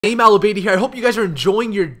Naeem here. I hope you guys are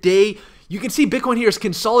enjoying your day. You can see Bitcoin here is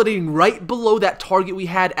consolidating right below that target we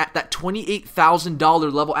had at that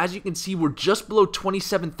 $28,000 level. As you can see, we're just below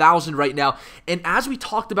 27,000 right now. And as we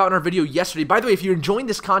talked about in our video yesterday, by the way, if you're enjoying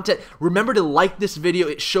this content, remember to like this video.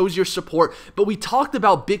 It shows your support. But we talked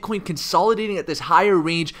about Bitcoin consolidating at this higher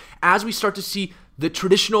range as we start to see the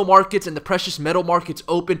traditional markets and the precious metal markets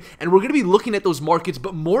open, and we're going to be looking at those markets,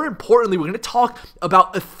 but more importantly, we're going to talk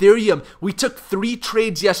about Ethereum. We took 3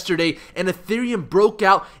 trades yesterday, and Ethereum broke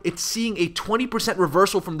out. It's seeing a 20%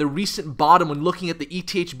 reversal from the recent bottom when looking at the ETH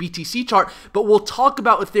BTC chart, but we'll talk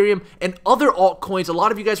about Ethereum and other altcoins. A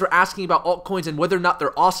lot of you guys were asking about altcoins and whether or not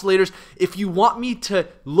they're oscillators. If you want me to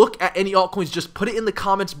look at any altcoins, just put it in the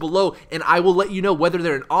comments below, and I will let you know whether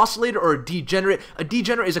they're an oscillator or a degenerate. A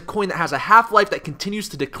degenerate is a coin that has a half-life that continues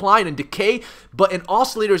to decline and decay, but an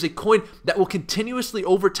oscillator is a coin that will continuously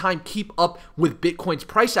over time keep up with Bitcoin's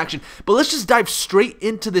price action. But let's just dive straight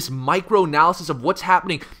into this micro analysis of what's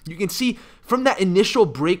happening. You can see from that initial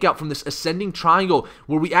breakout from this ascending triangle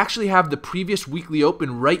where we actually have the previous weekly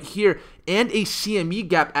open right here and a CME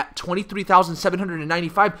gap at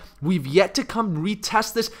 23,795, we've yet to come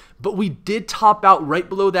retest this, but we did top out right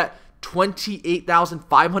below that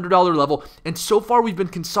 $28,500 level, and so far we've been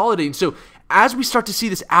consolidating. So as we start to see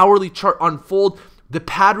this hourly chart unfold, the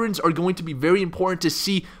patterns are going to be very important to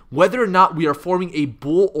see whether or not we are forming a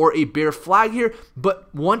bull or a bear flag here.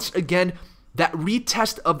 But once again, that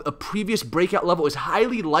retest of a previous breakout level is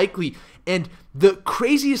highly likely. And the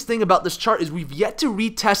craziest thing about this chart is we've yet to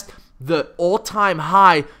retest the all-time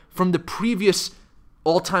high from the previous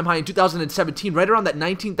all-time high in 2017, right around that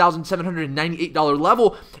 $19,798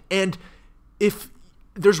 level. And if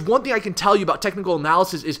there's one thing I can tell you about technical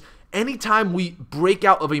analysis is anytime we break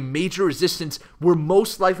out of a major resistance, we're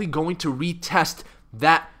most likely going to retest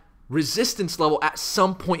that resistance level at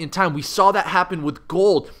some point in time. We saw that happen with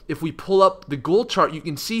gold. If we pull up the gold chart, you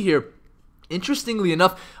can see here, interestingly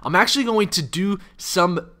enough, I'm actually going to do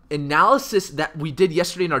some analysis that we did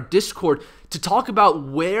yesterday in our Discord to talk about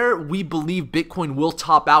where we believe Bitcoin will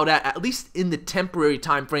top out at least in the temporary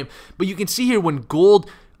time frame. But you can see here when gold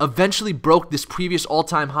eventually broke this previous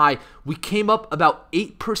all-time high, we came up about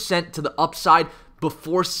 8% to the upside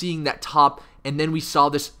before seeing that top, and then we saw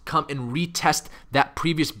this come and retest that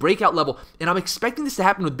previous breakout level. And I'm expecting this to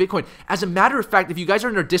happen with Bitcoin. As a matter of fact, if you guys are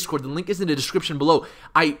in our Discord, the link is in the description below.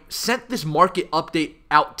 I sent this market update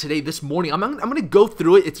out today, this morning. I'm going to go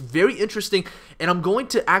through it. It's very interesting, and I'm going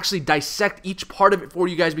to actually dissect each part of it for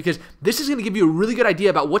you guys because this is going to give you a really good idea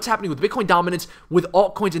about what's happening with Bitcoin dominance, with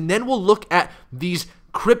altcoins, and then we'll look at these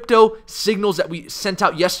crypto signals that we sent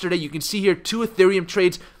out yesterday. You can see here 2 Ethereum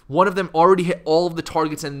trades. One of them already hit all of the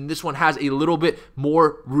targets, and this one has a little bit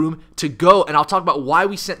more room to go. And I'll talk about why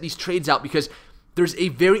we sent these trades out because there's a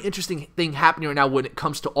very interesting thing happening right now when it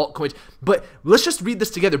comes to altcoins. But let's just read this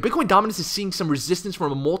together. Bitcoin dominance is seeing some resistance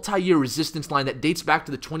from a multi-year resistance line that dates back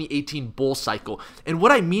to the 2018 bull cycle. And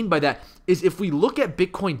what I mean by that is if we look at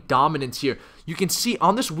Bitcoin dominance here, you can see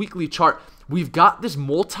on this weekly chart, we've got this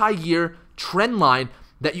multi-year trend line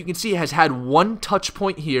that you can see has had one touch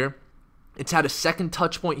point here. It's had a second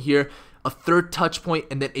touch point here, a third touch point,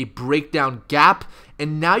 and then a breakdown gap.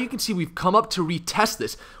 And now you can see we've come up to retest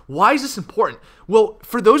this. Why is this important? Well,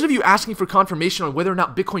 for those of you asking for confirmation on whether or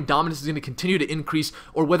not Bitcoin dominance is going to continue to increase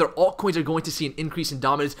or whether altcoins are going to see an increase in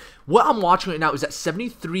dominance, what I'm watching right now is at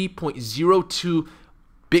 73.02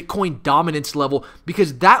 Bitcoin dominance level,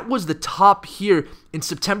 because that was the top here in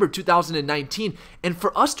September 2019. And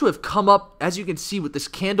for us to have come up, as you can see with this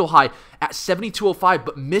candle high at 72.05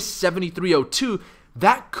 but missed 73.02,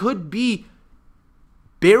 that could be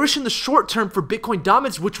bearish in the short term for Bitcoin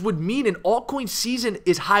dominance, which would mean an altcoin season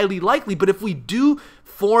is highly likely. But if we do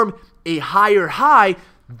form a higher high,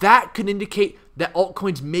 that could indicate that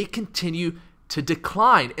altcoins may continue to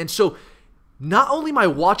decline. And so not only am I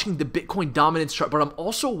watching the Bitcoin dominance chart, but I'm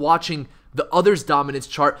also watching the others dominance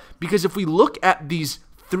chart, because if we look at these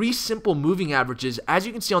 3 simple moving averages, as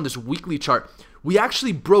you can see on this weekly chart, we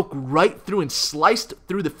actually broke right through and sliced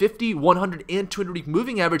through the 50, 100, and 200-week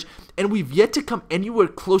moving average, and we've yet to come anywhere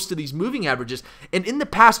close to these moving averages. And in the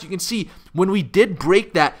past, you can see when we did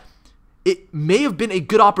break that, it may have been a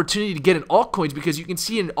good opportunity to get in altcoins, because you can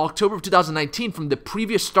see in October of 2019, from the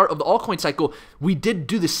previous start of the altcoin cycle, we did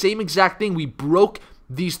do the same exact thing. We broke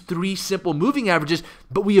these 3 simple moving averages,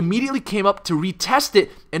 but we immediately came up to retest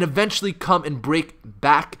it and eventually come and break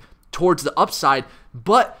back towards the upside.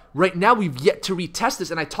 But right now, we've yet to retest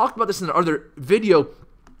this, and I talked about this in another video.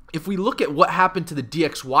 If we look at what happened to the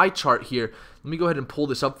DXY chart here, let me go ahead and pull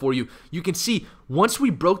this up for you. You can see once we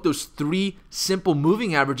broke those 3 simple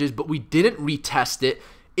moving averages, but we didn't retest it,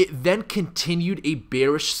 it then continued a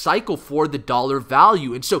bearish cycle for the dollar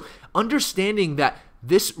value. And so understanding that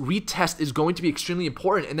this retest is going to be extremely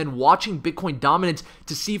important, and then watching Bitcoin dominance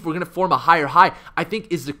to see if we're going to form a higher high, I think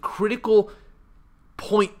is the critical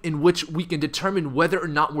point in which we can determine whether or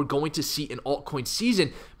not we're going to see an altcoin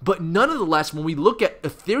season. But nonetheless, when we look at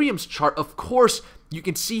Ethereum's chart, of course, you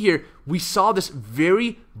can see here, we saw this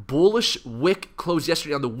very bullish wick close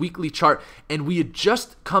yesterday on the weekly chart, and we had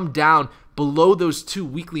just come down below those 2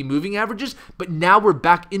 weekly moving averages, but now we're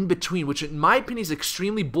back in between, which in my opinion is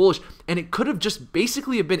extremely bullish, and it could have just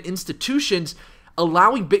basically have been institutions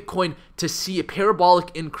allowing Bitcoin to see a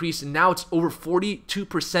parabolic increase, and now it's over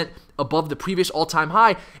 42% above the previous all-time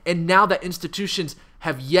high. And now that institutions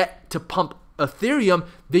have yet to pump Ethereum,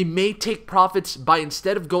 they may take profits by,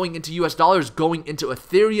 instead of going into US dollars, going into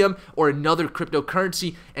Ethereum or another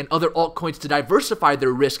cryptocurrency and other altcoins to diversify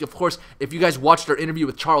their risk. Of course, if you guys watched our interview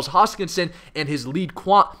with Charles Hoskinson and his lead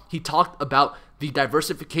quant, he talked about the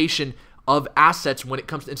diversification of assets when it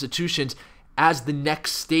comes to institutions as the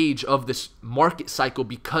next stage of this market cycle,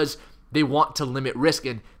 because they want to limit risk.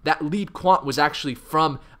 And that lead quant was actually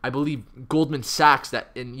from, I believe, Goldman Sachs,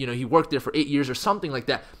 and he worked there for 8 years or something like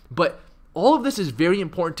that. But all of this is very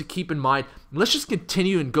important to keep in mind. Let's just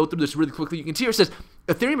continue and go through this really quickly. You can see here it says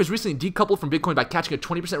Ethereum has recently decoupled from Bitcoin by catching a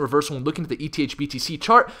 20% reversal when looking at the ETH BTC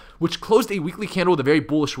chart, which closed a weekly candle with a very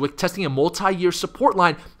bullish wick, testing a multi-year support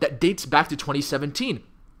line that dates back to 2017.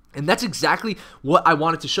 And that's exactly what I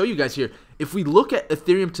wanted to show you guys here. If we look at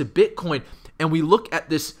Ethereum to Bitcoin and we look at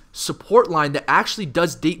this support line that actually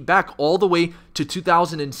does date back all the way to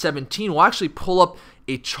 2017, we'll actually pull up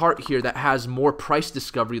a chart here that has more price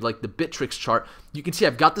discovery, like the Bittrex chart. You can see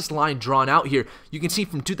I've got this line drawn out here. You can see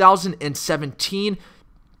from 2017,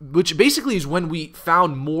 which basically is when we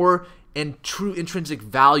found more and true intrinsic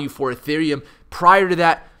value for Ethereum. Prior to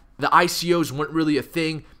that, the ICOs weren't really a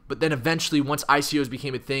thing. But then eventually, once ICOs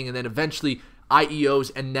became a thing, and then eventually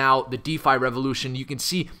IEOs, and now the DeFi revolution, you can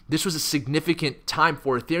see this was a significant time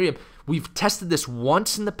for Ethereum. We've tested this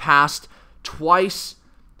once in the past, twice,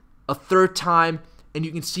 a third time, and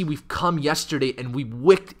you can see we've come yesterday and we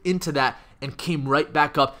wicked into that and came right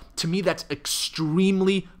back up. To me, that's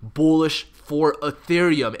extremely bullish for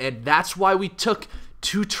Ethereum, and that's why we took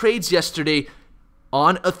 2 trades yesterday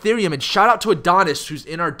on Ethereum. And shout out to Adonis, who's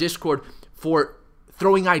in our Discord, for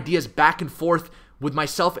throwing ideas back and forth with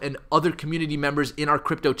myself and other community members in our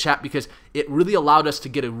crypto chat, because it really allowed us to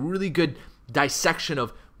get a really good dissection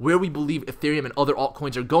of where we believe Ethereum and other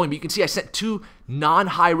altcoins are going. But you can see I sent 2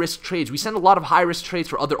 non-high-risk trades. We sent a lot of high-risk trades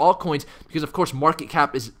for other altcoins because, of course, market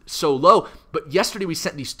cap is so low. But yesterday we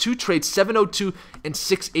sent these 2 trades, 702 and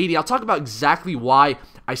 680. I'll talk about exactly why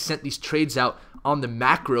I sent these trades out on the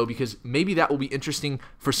macro, because maybe that will be interesting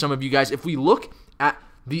for some of you guys. If we look at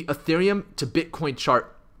the Ethereum to Bitcoin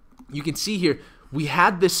chart, you can see here we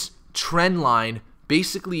had this trend line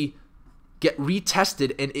basically get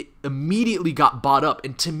retested, and it immediately got bought up.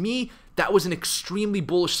 And to me, that was an extremely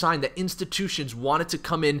bullish sign that institutions wanted to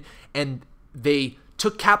come in, and they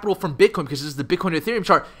took capital from Bitcoin, because this is the Bitcoin to Ethereum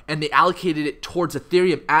chart, and they allocated it towards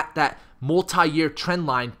Ethereum at that multi-year trend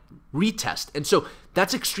line retest. And so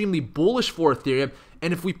that's extremely bullish for Ethereum.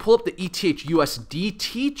 And if we pull up the ETH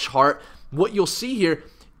USDT chart, what you'll see here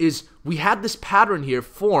is we had this pattern here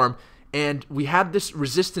form, and we had this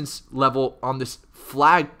resistance level on this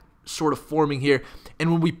flag sort of forming here.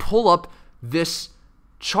 And when we pull up this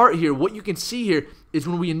chart here, what you can see here is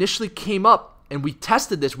when we initially came up and we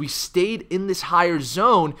tested this, we stayed in this higher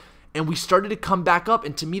zone and we started to come back up.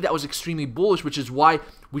 And to me, that was extremely bullish, which is why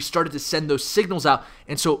we started to send those signals out.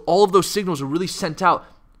 And so all of those signals were really sent out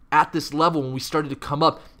at this level when we started to come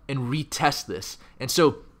up and retest this. And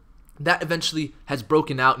so that eventually has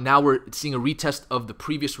broken out. Now we're seeing a retest of the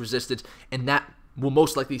previous resistance, and that will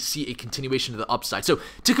most likely see a continuation of the upside. So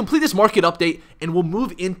to complete this market update, and we'll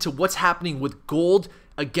move into what's happening with gold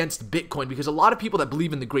against Bitcoin, because a lot of people that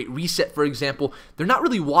believe in the Great Reset, for example, they're not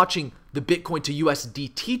really watching the Bitcoin to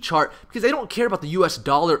USDT chart because they don't care about the US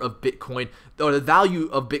dollar of Bitcoin or the value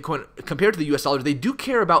of Bitcoin compared to the US dollar. They do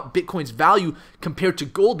care about Bitcoin's value compared to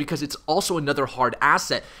gold because it's also another hard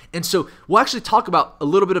asset. And so we'll actually talk about a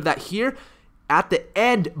little bit of that here at the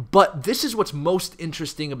end, but this is what's most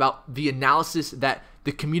interesting about the analysis that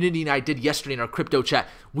the community and I did yesterday in our crypto chat.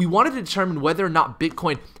 We wanted to determine whether or not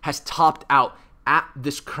Bitcoin has topped out at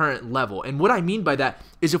this current level. And what I mean by that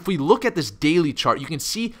is if we look at this daily chart, you can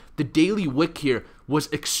see the daily wick here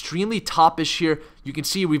was extremely toppish here. You can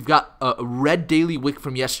see we've got a red daily wick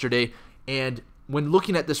from yesterday, and when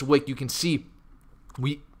looking at this wick, you can see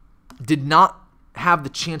we did not have the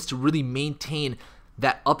chance to really maintain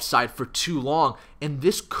that upside for too long, and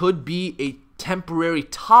this could be a temporary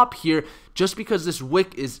top here, just because this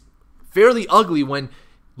wick is fairly ugly when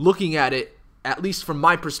looking at it, at least from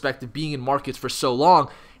my perspective, being in markets for so long,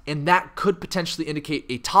 and that could potentially indicate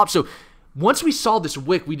a top. So once we saw this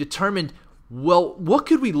wick, we determined, well, what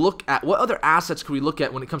could we look at? What other assets could we look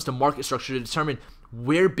at when it comes to market structure to determine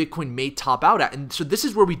where Bitcoin may top out at? And so this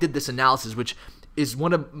is where we did this analysis, which is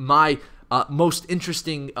one of my most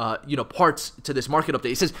interesting parts to this market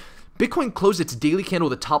update. It says, Bitcoin closed its daily candle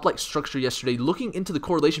with a top-like structure yesterday, looking into the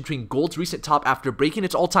correlation between gold's recent top after breaking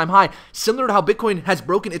its all-time high. Similar to how Bitcoin has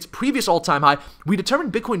broken its previous all-time high, we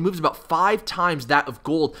determined Bitcoin moves about 5 times that of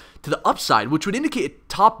gold to the upside, which would indicate a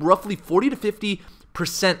top roughly 40 to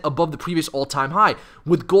 50% above the previous all-time high,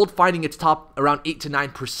 with gold finding its top around 8 to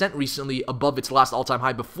 9% recently above its last all-time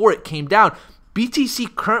high before it came down.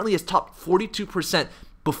 BTC currently has topped 42%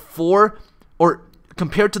 before or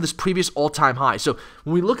compared to this previous all-time high. So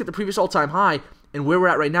when we look at the previous all-time high and where we're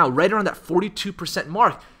at right now, right around that 42%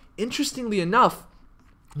 mark, interestingly enough,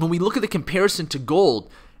 when we look at the comparison to gold,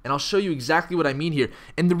 and I'll show you exactly what I mean here,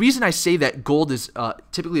 and the reason I say that gold is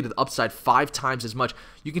typically to the upside 5 times as much,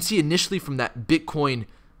 you can see initially from that Bitcoin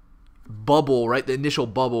bubble, right, the initial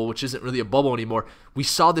bubble, which isn't really a bubble anymore, we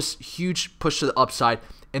saw this huge push to the upside,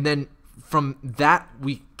 and then from that,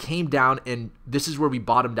 we came down, and this is where we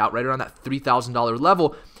bottomed out, right around that $3,000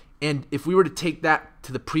 level. And if we were to take that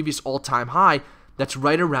to the previous all-time high, that's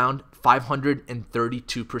right around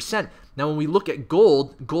 532%. Now, when we look at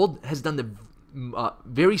gold, gold has done the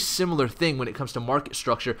very similar thing when it comes to market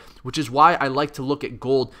structure, which is why I like to look at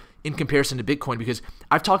gold in comparison to Bitcoin, because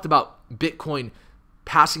I've talked about Bitcoin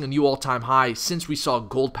passing a new all-time high since we saw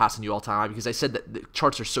gold pass a new all-time high, because I said that the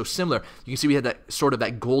charts are so similar. You can see we had that sort of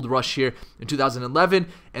that gold rush here in 2011,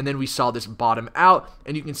 and then we saw this bottom out,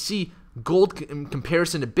 and you can see gold in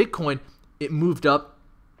comparison to Bitcoin, it moved up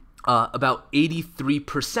about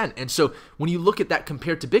 83%. And so when you look at that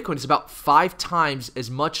compared to Bitcoin, it's about 5 times as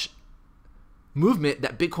much movement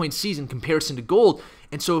that Bitcoin sees in comparison to gold.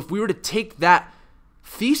 And so if we were to take that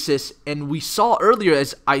thesis, and we saw earlier,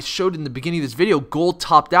 as I showed in the beginning of this video, gold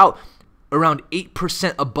topped out around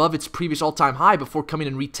 8% above its previous all-time high before coming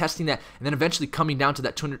and retesting that, and then eventually coming down to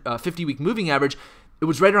that 250-week moving average. It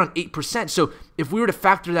was right around 8%. So if we were to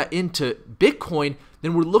factor that into Bitcoin,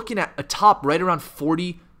 then we're looking at a top right around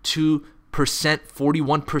 42%,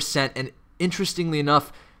 41%. And interestingly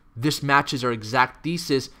enough, this matches our exact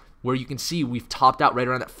thesis, where you can see we've topped out right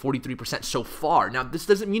around that 43% so far. Now, this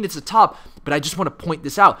doesn't mean it's a top, but I just want to point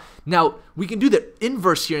this out. Now, we can do the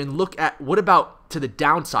inverse here and look at what about to the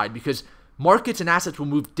downside, because markets and assets will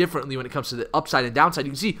move differently when it comes to the upside and downside.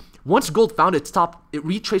 You can see once gold found its top, it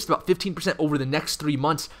retraced about 15% over the next 3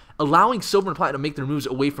 months, allowing silver and platinum to make their moves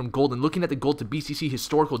away from gold. And looking at the gold to BTC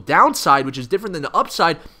historical downside, which is different than the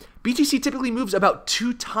upside, BTC typically moves about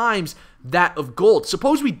 2 times that of gold.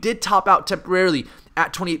 Suppose we did top out temporarily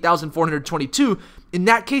at 28,422. In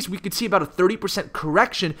that case, we could see about a 30%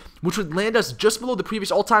 correction, which would land us just below the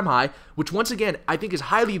previous all-time high, which once again, I think is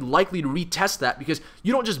highly likely to retest that, because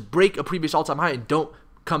you don't just break a previous all-time high and don't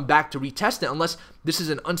come back to retest it unless this is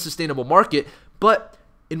an unsustainable market. But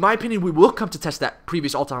in my opinion, we will come to test that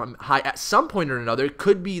previous all-time high at some point or another. It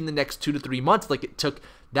could be in the next 2 to 3 months, like it took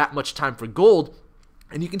that much time for gold.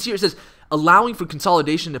 And you can see here it says, allowing for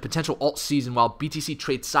consolidation in a potential alt season while BTC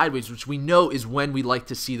trades sideways, which we know is when we like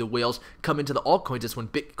to see the whales come into the altcoins. It's when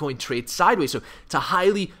Bitcoin trades sideways. So it's a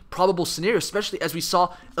highly probable scenario, especially as we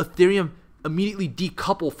saw Ethereum immediately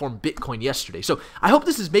decouple from Bitcoin yesterday. So I hope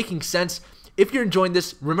this is making sense. If you're enjoying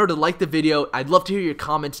this, remember to like the video. I'd love to hear your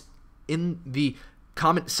comments in the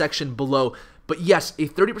comment section below. But yes, a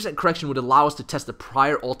 30% correction would allow us to test the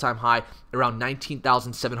prior all-time high around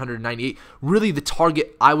 19,798. Really, the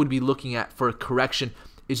target I would be looking at for a correction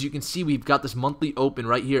is, you can see we've got this monthly open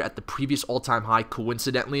right here at the previous all-time high,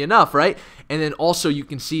 coincidentally enough, right? And then also you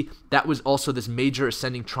can see that was also this major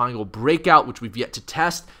ascending triangle breakout, which we've yet to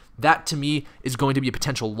test. That, to me, is going to be a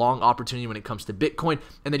potential long opportunity when it comes to Bitcoin.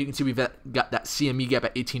 And then you can see we've got that CME gap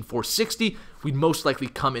at 18,460. We'd most likely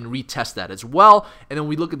come and retest that as well. And then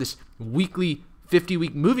we look at this weekly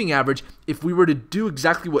 50-week moving average. If we were to do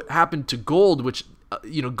exactly what happened to gold, which,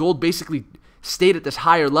 gold basically stayed at this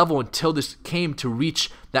higher level until this came to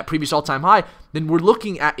reach that previous all-time high, then we're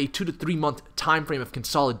looking at a 2 to 3 month time frame of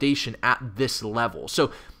consolidation at this level.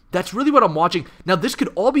 So that's really what I'm watching. Now, this could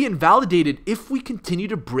all be invalidated if we continue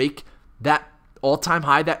to break that all-time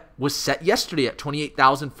high that was set yesterday at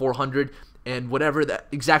 28,400 and whatever that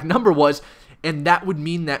exact number was. And that would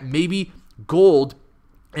mean that maybe gold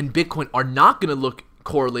and Bitcoin are not going to look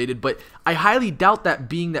correlated. But I highly doubt that,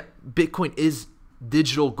 being that Bitcoin is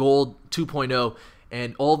digital gold 2.0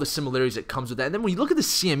 and all the similarities that comes with that. And then when you look at the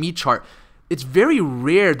CME chart, it's very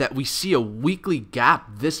rare that we see a weekly gap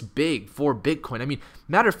this big for Bitcoin. I mean,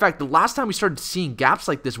 matter of fact, the last time we started seeing gaps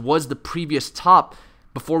like this was the previous top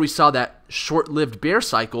before we saw that short-lived bear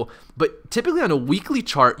cycle. But typically on a weekly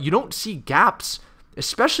chart, you don't see gaps,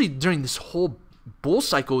 especially during this whole bull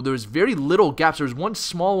cycle. There's very little gaps. There's one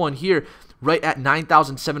small one here right at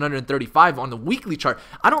 9,735 on the weekly chart.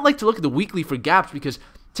 I don't like to look at the weekly for gaps because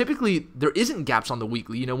typically there isn't gaps on the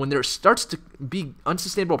weekly. You know, when there starts to be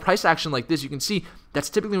unsustainable price action like this, you can see that's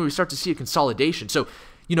typically when we start to see a consolidation. So,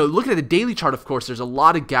 you know, looking at the daily chart, of course, there's a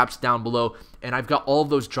lot of gaps down below, and I've got all of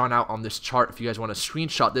those drawn out on this chart if you guys want to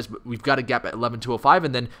screenshot this. But we've got a gap at 11,205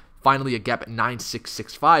 and then finally a gap at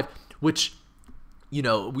 9,665, which, you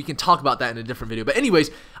know, we can talk about that in a different video. But anyways,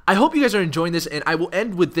 I hope you guys are enjoying this, and I will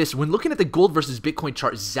end with this. When looking at the gold versus Bitcoin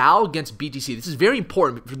chart, ZAO against BTC, this is very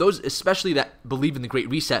important for those especially that believe in the Great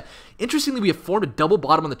Reset. Interestingly, we have formed a double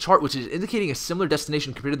bottom on the chart, which is indicating a similar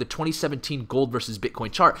destination compared to the 2017 gold versus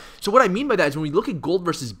Bitcoin chart. So what I mean by that is when we look at gold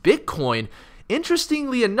versus Bitcoin,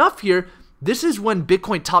 interestingly enough here, this is when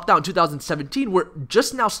Bitcoin topped out in 2017. We're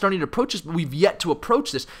just now starting to approach this, but we've yet to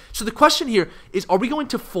approach this. So the question here is, are we going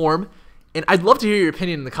to form, and I'd love to hear your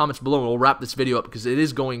opinion in the comments below, and we'll wrap this video up because it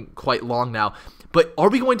is going quite long now. But are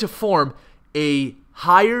we going to form a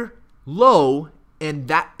higher low, and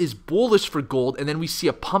that is bullish for gold, and then we see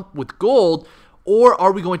a pump with gold? Or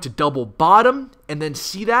are we going to double bottom and then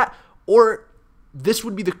see that? Or this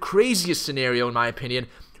would be the craziest scenario, in my opinion.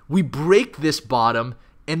 We break this bottom,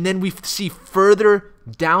 and then we see further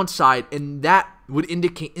downside, and that would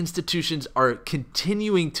indicate institutions are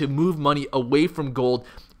continuing to move money away from gold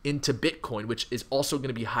into Bitcoin, which is also going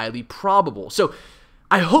to be highly probable. So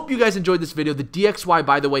I hope you guys enjoyed this video. The DXY,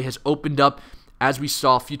 by the way, has opened up as we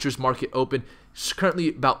saw futures market open. It's currently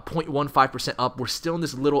about 0.15% up. We're still in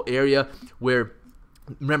this little area where,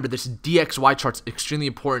 remember, this DXY chart's extremely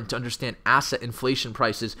important to understand asset inflation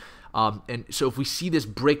prices. And so if we see this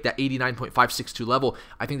break that 89.562 level,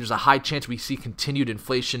 I think there's a high chance we see continued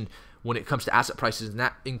inflation when it comes to asset prices, and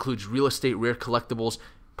that includes real estate, rare collectibles,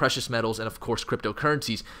 precious metals, and of course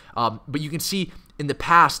cryptocurrencies. But you can see in the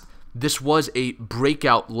past, this was a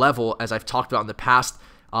breakout level, as I've talked about in the past,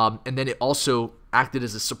 and then it also acted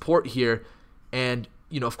as a support here. And,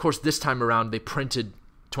 you know, of course, this time around, they printed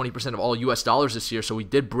 20% of all US dollars this year, so we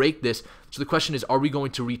did break this. So the question is, are we going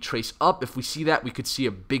to retrace up? If we see that, we could see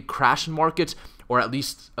a big crash in markets, or at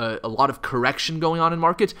least a lot of correction going on in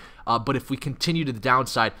markets. But if we continue to the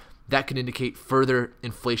downside, that can indicate further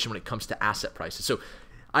inflation when it comes to asset prices. So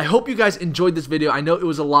I hope you guys enjoyed this video. I know it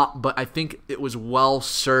was a lot, but I think it was well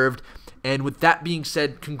served. And with that being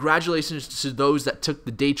said, congratulations to those that took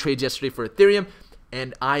the day trades yesterday for Ethereum.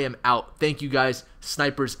 And I am out. Thank you guys.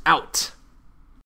 Snipers out.